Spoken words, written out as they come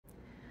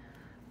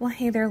Well,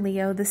 hey there,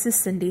 Leo. This is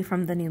Cindy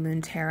from the New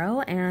Moon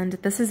Tarot, and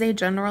this is a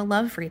general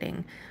love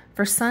reading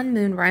for Sun,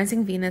 Moon,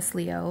 Rising, Venus,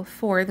 Leo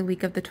for the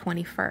week of the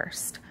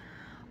 21st.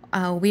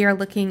 We are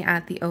looking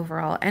at the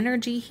overall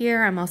energy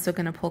here. I'm also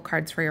going to pull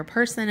cards for your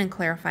person and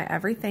clarify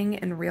everything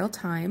in real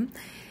time.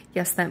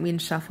 Yes, that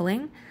means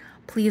shuffling.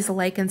 Please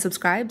like and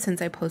subscribe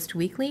since I post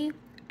weekly.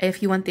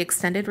 If you want the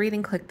extended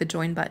reading, click the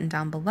join button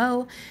down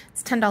below.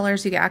 It's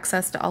 $10. You get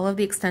access to all of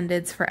the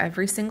extendeds for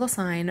every single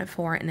sign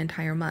for an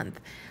entire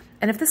month.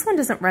 And if this one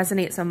doesn't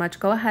resonate so much,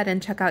 go ahead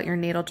and check out your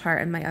natal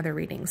chart and my other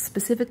readings,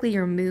 specifically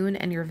your moon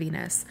and your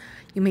Venus.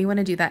 You may want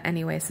to do that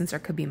anyway, since there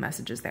could be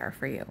messages there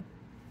for you.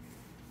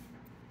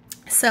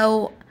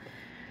 So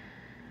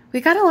we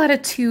got a lot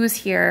of twos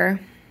here.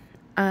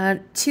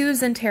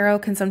 Twos in tarot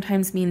can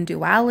sometimes mean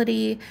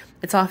duality.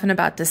 It's often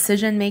about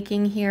decision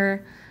making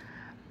here.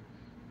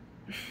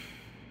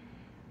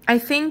 I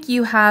think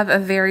you have a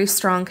very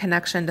strong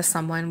connection to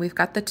someone. We've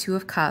got the Two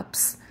of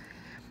Cups.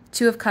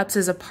 Two of Cups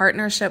is a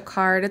partnership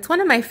card. It's one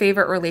of my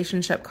favorite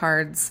relationship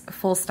cards,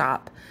 full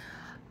stop.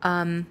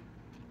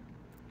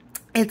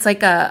 It's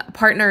like a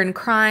partner in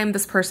crime.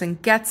 This person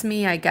gets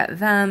me, I get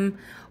them.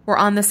 We're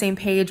on the same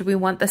page. We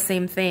want the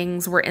same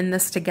things. We're in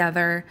this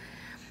together.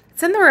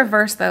 It's in the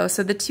reverse though.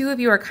 So the two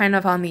of you are kind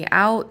of on the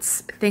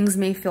outs. Things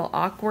may feel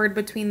awkward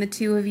between the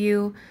two of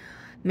you.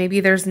 Maybe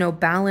there's no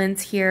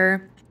balance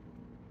here.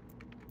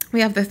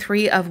 We have the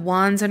Three of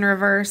Wands in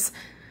reverse.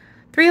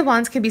 Three of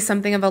Wands can be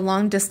something of a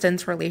long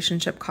distance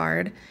relationship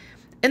card.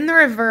 In the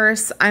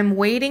reverse, I'm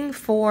waiting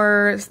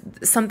for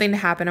something to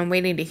happen. I'm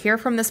waiting to hear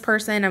from this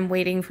person. I'm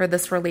waiting for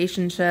this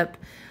relationship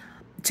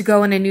to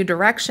go in a new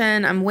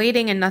direction. I'm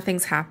waiting and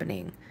nothing's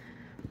happening.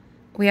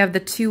 We have the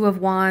Two of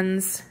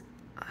Wands.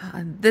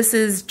 This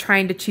is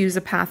trying to choose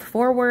a path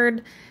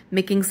forward,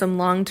 making some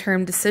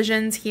long-term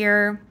decisions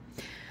here.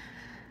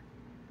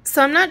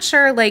 So I'm not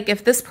sure, like,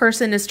 if this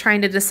person is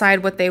trying to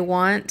decide what they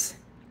want.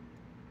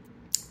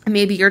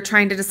 Maybe you're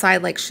trying to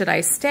decide, like, should I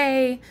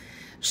stay?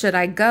 Should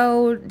I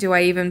go? Do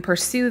I even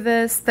pursue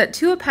this? That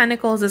Two of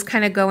Pentacles is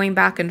kind of going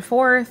back and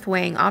forth,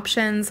 weighing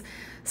options.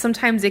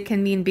 Sometimes it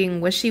can mean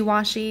being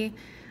wishy-washy.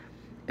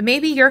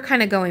 Maybe you're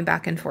kind of going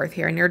back and forth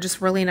here and you're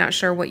just really not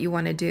sure what you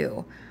want to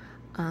do.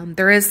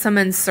 There is some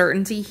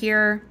uncertainty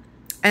here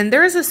and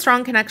there is a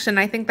strong connection.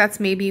 I think that's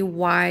maybe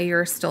why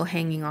you're still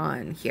hanging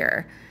on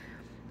here.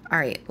 All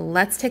right,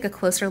 let's take a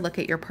closer look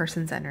at your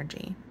person's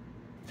energy.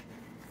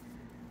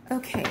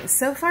 Okay,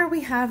 so far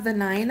we have the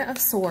Nine of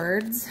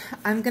Swords.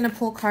 I'm going to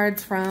pull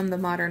cards from the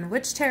Modern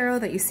Witch Tarot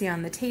that you see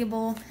on the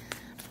table.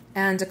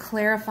 And to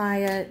clarify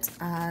it,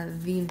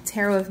 the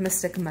Tarot of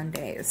Mystic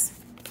Mondays.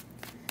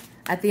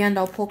 At the end,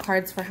 I'll pull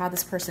cards for how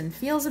this person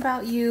feels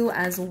about you,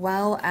 as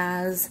well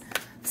as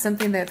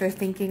something that they're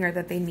thinking or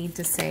that they need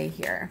to say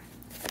here.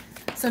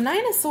 So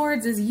Nine of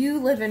Swords is you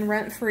living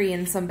rent-free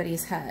in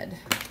somebody's head.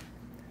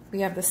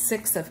 We have the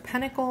Six of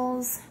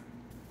Pentacles.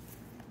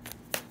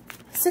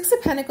 Six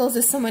of Pentacles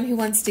is someone who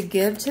wants to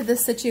give to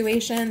this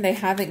situation. They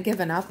haven't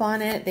given up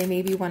on it. They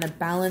maybe want to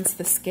balance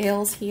the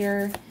scales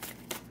here.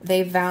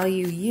 They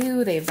value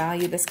you. They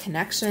value this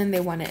connection.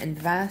 They want to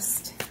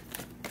invest.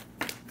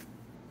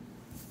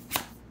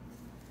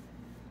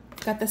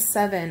 Got the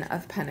Seven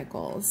of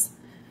Pentacles.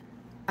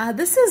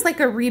 This is like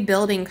a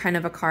rebuilding kind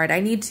of a card.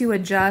 I need to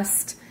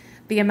adjust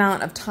the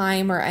amount of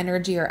time or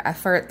energy or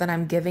effort that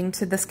I'm giving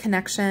to this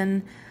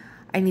connection.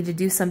 I need to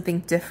do something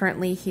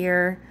differently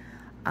here.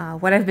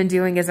 What I've been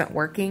doing isn't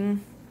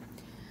working.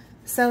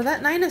 So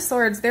that Nine of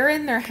Swords, they're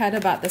in their head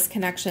about this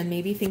connection,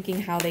 maybe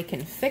thinking how they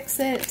can fix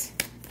it,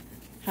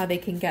 how they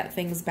can get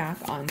things back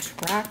on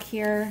track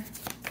here.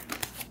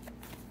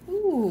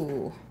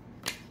 Ooh.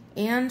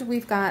 And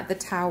we've got the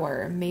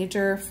Tower,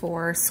 major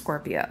for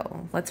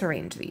Scorpio. Let's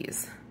arrange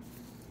these.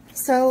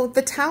 So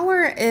the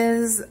Tower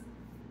is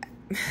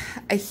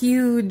a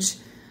huge,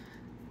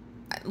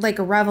 like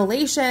a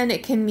revelation.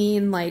 It can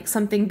mean like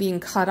something being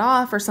cut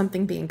off or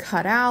something being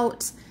cut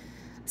out.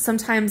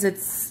 Sometimes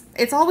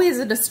it's always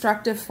a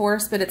destructive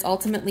force, but it's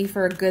ultimately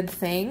for a good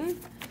thing.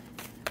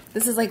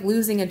 This is like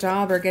losing a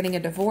job or getting a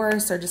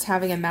divorce or just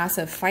having a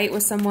massive fight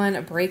with someone,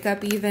 a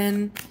breakup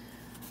even.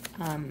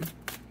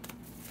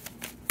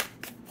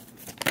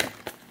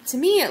 To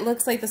me, it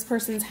looks like this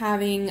person's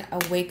having a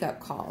wake-up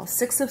call.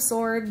 Six of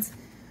Swords,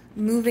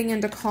 moving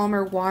into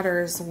calmer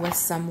waters with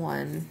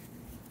someone.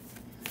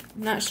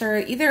 I'm not sure.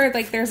 Either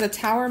like there's a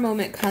Tower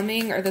moment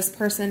coming or this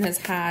person has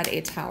had a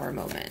Tower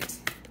moment.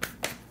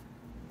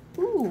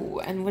 Ooh,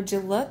 and would you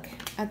look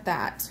at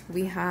that?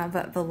 We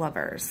have the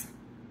Lovers.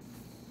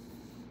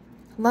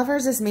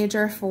 Lovers is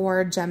major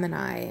for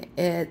Gemini.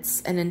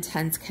 It's an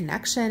intense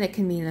connection. It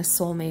can mean a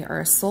soulmate or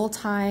a soul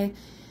tie.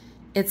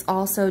 It's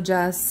also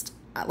just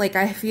like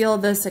I feel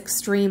this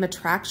extreme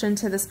attraction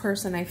to this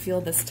person. I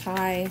feel this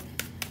tie.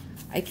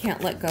 I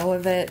can't let go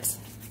of it.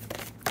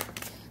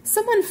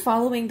 Someone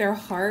following their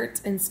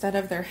heart instead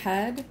of their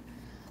head,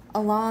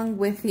 along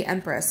with the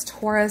Empress,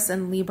 Taurus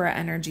and Libra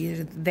energy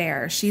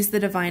there. She's the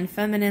divine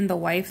feminine, the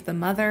wife, the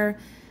mother.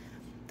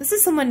 This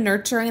is someone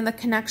nurturing the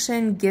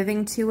connection,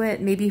 giving to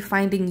it, maybe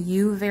finding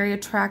you very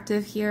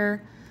attractive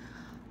here.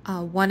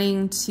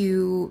 wanting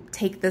to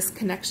take this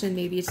connection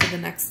maybe to the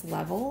next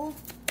level.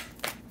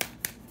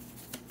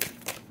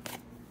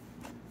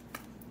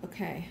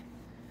 Okay,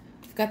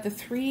 we've got the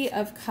Three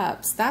of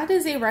Cups. That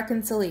is a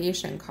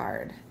reconciliation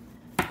card.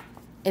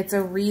 It's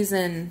a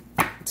reason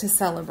to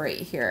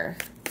celebrate here.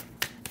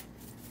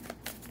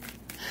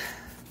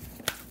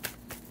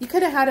 You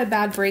could have had a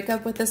bad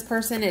breakup with this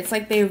person. It's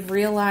like they've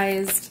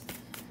realized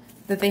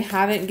that they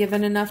haven't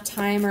given enough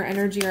time or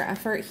energy or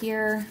effort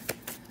here,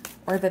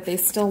 or that they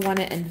still want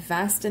to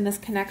invest in this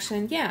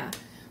connection. Yeah.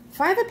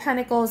 Five of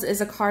Pentacles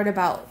is a card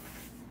about,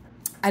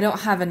 I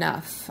don't have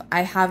enough.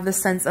 I have the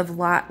sense of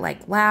lack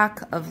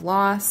of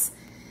loss.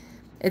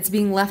 It's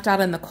being left out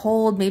in the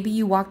cold. Maybe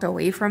you walked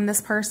away from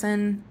this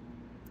person.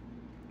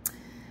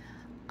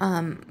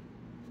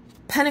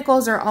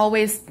 Pentacles are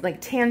always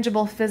like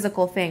tangible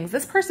physical things.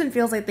 This person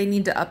feels like they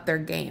need to up their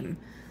game.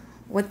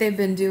 What they've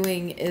been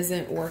doing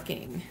isn't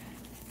working.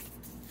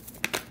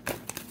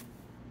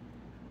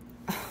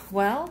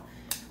 Well,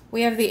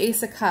 we have the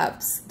Ace of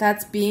Cups.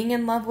 That's being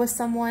in love with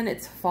someone.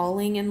 It's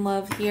falling in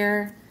love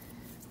here.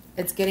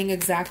 It's getting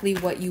exactly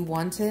what you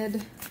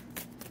wanted.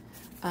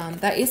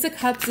 That Ace of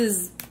Cups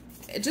is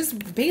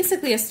just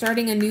basically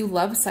starting a new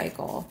love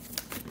cycle.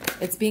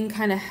 It's being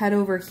kind of head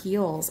over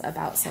heels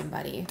about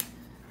somebody.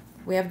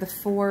 We have the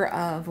Four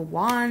of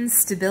Wands,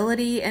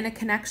 stability in a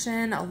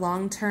connection, a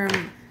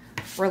long-term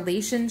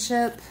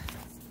relationship.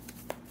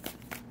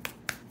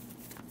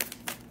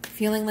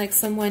 Feeling like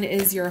someone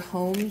is your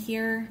home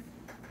here.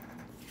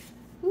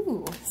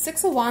 Ooh,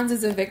 Six of Wands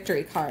is a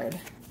victory card.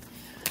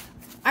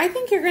 I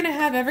think you're going to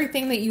have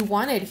everything that you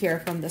wanted here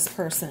from this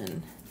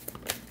person.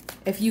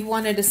 If you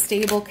wanted a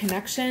stable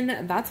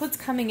connection, that's what's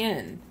coming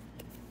in.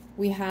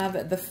 We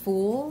have the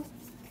Fool.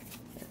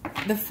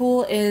 The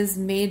Fool is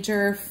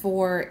major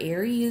for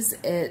Aries.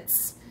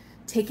 It's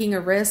taking a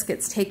risk.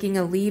 It's taking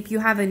a leap. You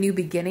have a new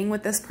beginning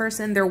with this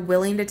person. They're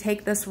willing to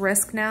take this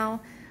risk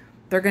now.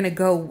 They're going to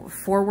go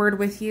forward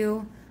with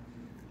you.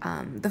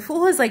 The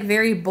Fool is like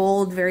very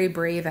bold, very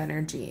brave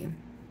energy.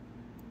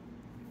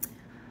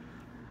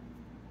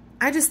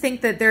 I just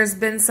think that there's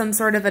been some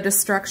sort of a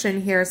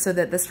destruction here so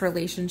that this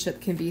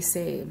relationship can be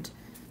saved.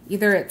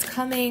 Either it's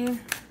coming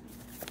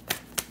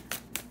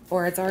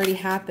or it's already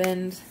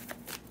happened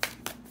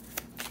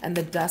and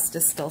the dust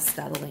is still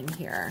settling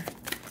here.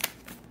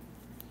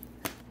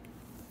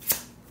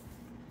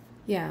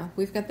 Yeah,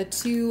 we've got the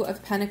Two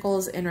of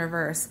Pentacles in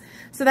reverse.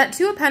 So that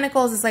Two of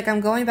Pentacles is like,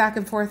 I'm going back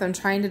and forth. I'm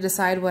trying to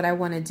decide what I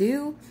want to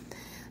do.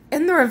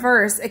 In the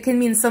reverse, it can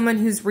mean someone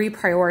who's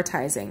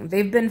reprioritizing.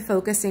 They've been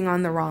focusing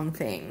on the wrong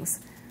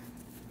things.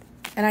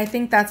 And I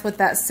think that's what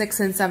that Six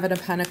and Seven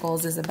of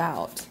Pentacles is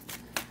about.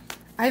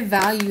 I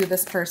value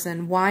this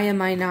person. Why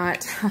am I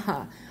not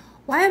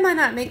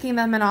making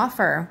them an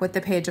offer with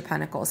the Page of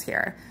Pentacles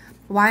here?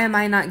 Why am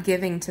I not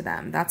giving to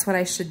them? That's what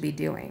I should be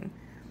doing.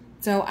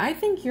 So I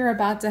think you're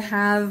about to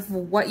have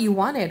what you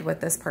wanted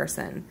with this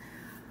person.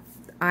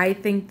 I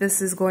think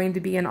this is going to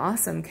be an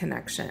awesome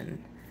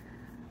connection.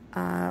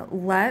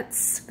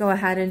 Let's go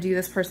ahead and do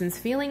this person's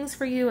feelings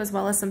for you as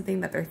well as something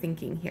that they're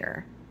thinking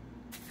here.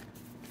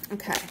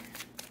 Okay.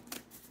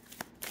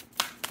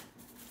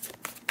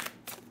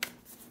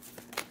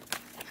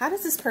 How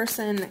does this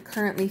person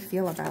currently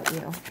feel about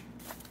you?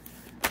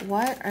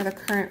 What are the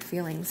current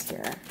feelings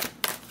here?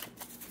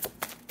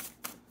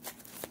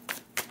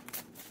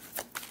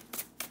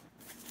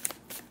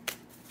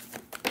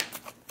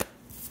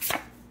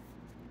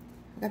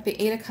 Got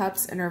the Eight of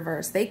Cups in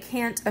reverse. They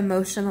can't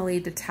emotionally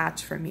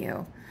detach from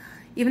you.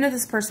 Even if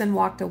this person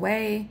walked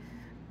away,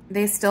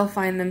 they still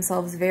find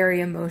themselves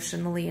very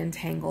emotionally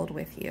entangled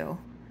with you.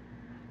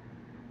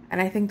 And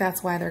I think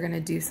that's why they're going to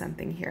do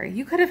something here.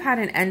 You could have had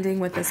an ending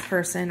with this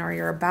person, or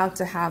you're about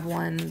to have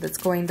one that's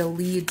going to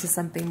lead to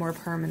something more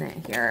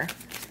permanent here.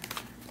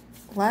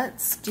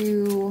 Let's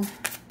do...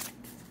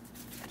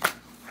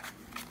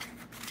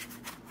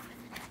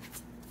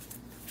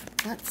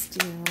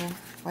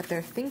 what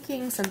they're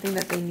thinking, something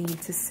that they need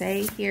to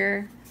say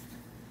here.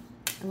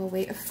 And we'll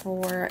wait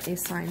for a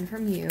sign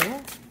from you.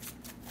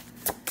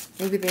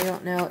 Maybe they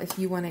don't know if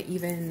you want to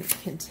even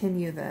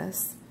continue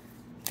this.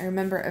 I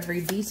remember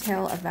every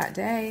detail of that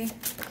day.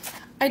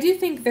 I do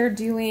think they're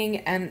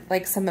doing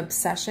like some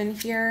obsession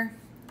here.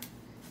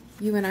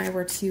 You and I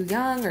were too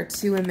young or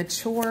too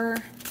immature.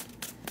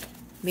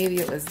 Maybe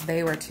it was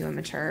they were too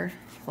immature.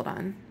 Hold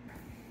on.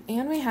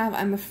 And we have,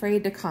 I'm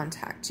afraid to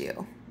contact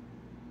you.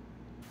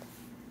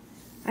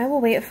 I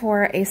will wait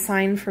for a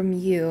sign from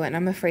you, and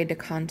I'm afraid to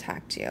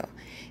contact you.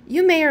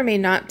 You may or may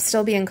not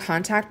still be in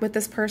contact with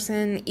this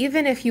person.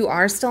 Even if you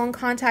are still in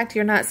contact,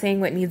 you're not saying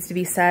what needs to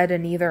be said,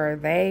 and neither are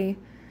they.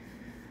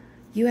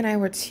 You and I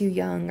were too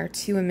young or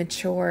too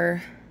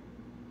immature.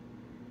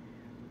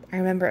 I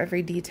remember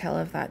every detail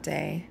of that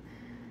day.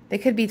 They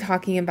could be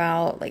talking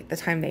about like the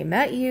time they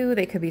met you.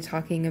 They could be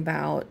talking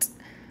about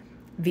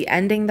the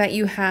ending that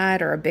you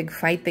had or a big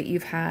fight that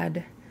you've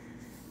had.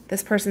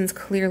 This person's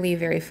clearly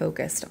very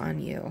focused on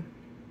you.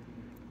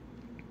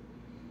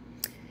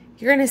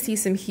 You're going to see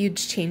some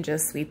huge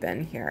changes sweep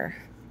in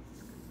here.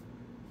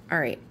 All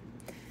right.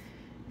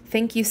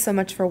 Thank you so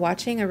much for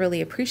watching. I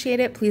really appreciate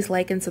it. Please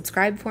like and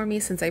subscribe for me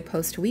since I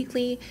post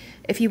weekly.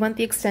 If you want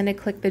the extended,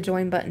 click the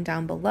join button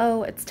down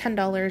below. It's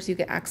 $10. You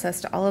get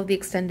access to all of the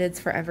extendeds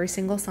for every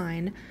single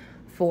sign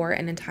for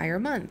an entire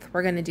month.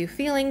 We're going to do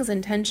feelings,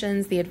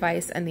 intentions, the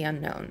advice, and the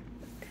unknown.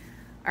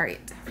 All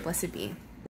right, blessed be.